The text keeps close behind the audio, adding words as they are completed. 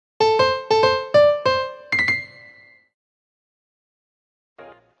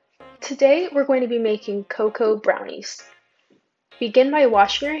Today we're going to be making cocoa brownies. Begin by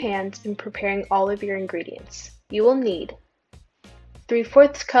washing your hands and preparing all of your ingredients. You will need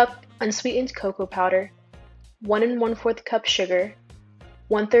 3/4 cup unsweetened cocoa powder, 1 1/4 cup sugar,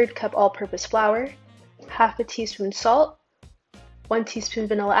 1/3 cup all-purpose flour, half a teaspoon salt, 1 teaspoon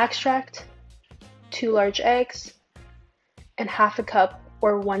vanilla extract, 2 large eggs, and half a cup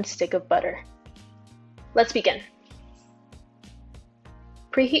or 1 stick of butter. Let's begin.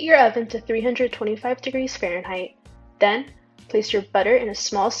 Preheat your oven to 325 degrees Fahrenheit, then place your butter in a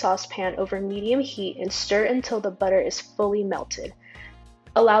small saucepan over medium heat and stir until the butter is fully melted.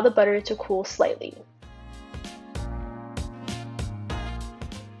 Allow the butter to cool slightly.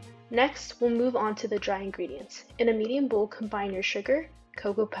 Next, we'll move on to the dry ingredients. In a medium bowl, combine your sugar,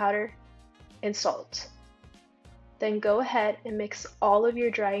 cocoa powder, and salt. Then go ahead and mix all of your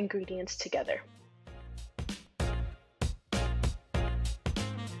dry ingredients together.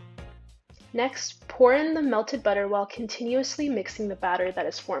 Next, pour in the melted butter while continuously mixing the batter that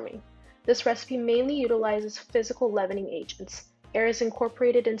is forming. This recipe mainly utilizes physical leavening agents. Air is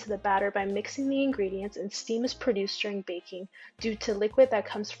incorporated into the batter by mixing the ingredients, and steam is produced during baking due to liquid that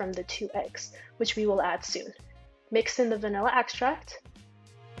comes from the 2 eggs, which we will add soon. Mix in the vanilla extract,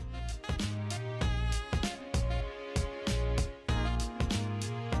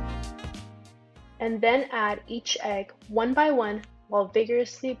 and then add each egg one by one while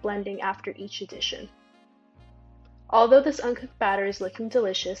vigorously blending after each addition. Although this uncooked batter is looking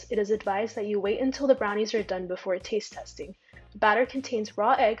delicious, it is advised that you wait until the brownies are done before taste testing. The batter contains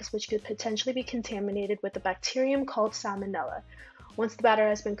raw eggs, which could potentially be contaminated with a bacterium called salmonella. Once the batter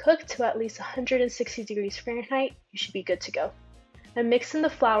has been cooked to at least 160 degrees Fahrenheit, you should be good to go. Now mix in the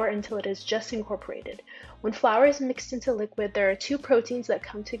flour until it is just incorporated. When flour is mixed into liquid, there are 2 proteins that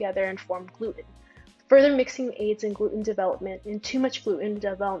come together and form gluten. Further mixing aids in gluten development, and too much gluten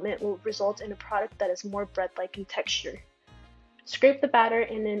development will result in a product that is more bread-like in texture. Scrape the batter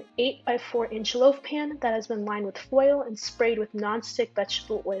in an 8 by 4 inch loaf pan that has been lined with foil and sprayed with non-stick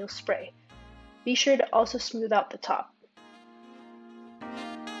vegetable oil spray. Be sure to also smooth out the top.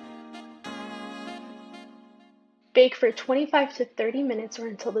 Bake for 25 to 30 minutes or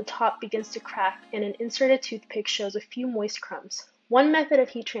until the top begins to crack and an inserted toothpick shows a few moist crumbs. One method of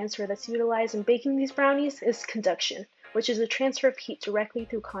heat transfer that's utilized in baking these brownies is conduction, which is the transfer of heat directly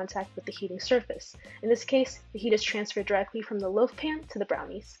through contact with the heating surface. In this case, the heat is transferred directly from the loaf pan to the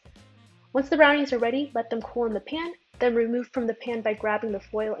brownies. Once the brownies are ready, let them cool in the pan, then remove from the pan by grabbing the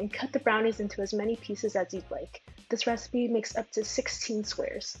foil and cut the brownies into as many pieces as you'd like. This recipe makes up to 16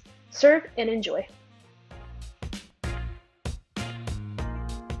 squares. Serve and enjoy.